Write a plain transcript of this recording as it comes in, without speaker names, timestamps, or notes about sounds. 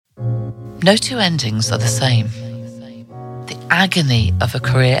No two endings are the same. The agony of a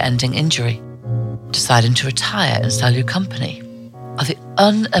career-ending injury, deciding to retire and sell your company, or the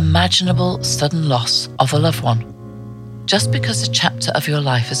unimaginable sudden loss of a loved one. Just because a chapter of your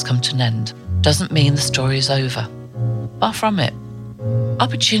life has come to an end doesn't mean the story is over. Far from it.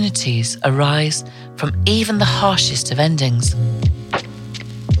 Opportunities arise from even the harshest of endings.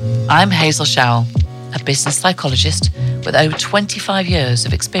 I'm Hazel Showell, a business psychologist with over 25 years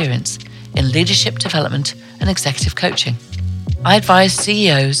of experience in leadership development and executive coaching. I advise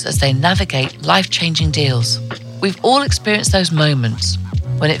CEOs as they navigate life-changing deals. We've all experienced those moments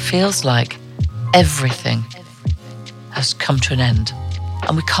when it feels like everything has come to an end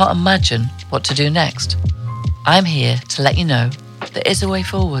and we can't imagine what to do next. I'm here to let you know there is a way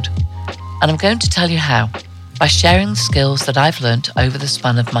forward, and I'm going to tell you how by sharing the skills that I've learnt over the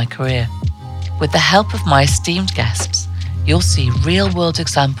span of my career. With the help of my esteemed guests, you'll see real-world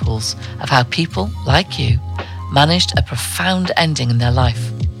examples of how people like you managed a profound ending in their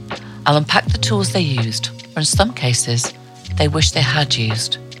life. I'll unpack the tools they used, or in some cases, they wish they had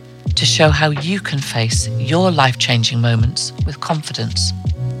used, to show how you can face your life-changing moments with confidence.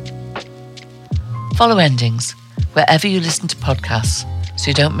 Follow Endings wherever you listen to podcasts so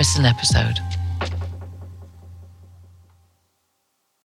you don't miss an episode.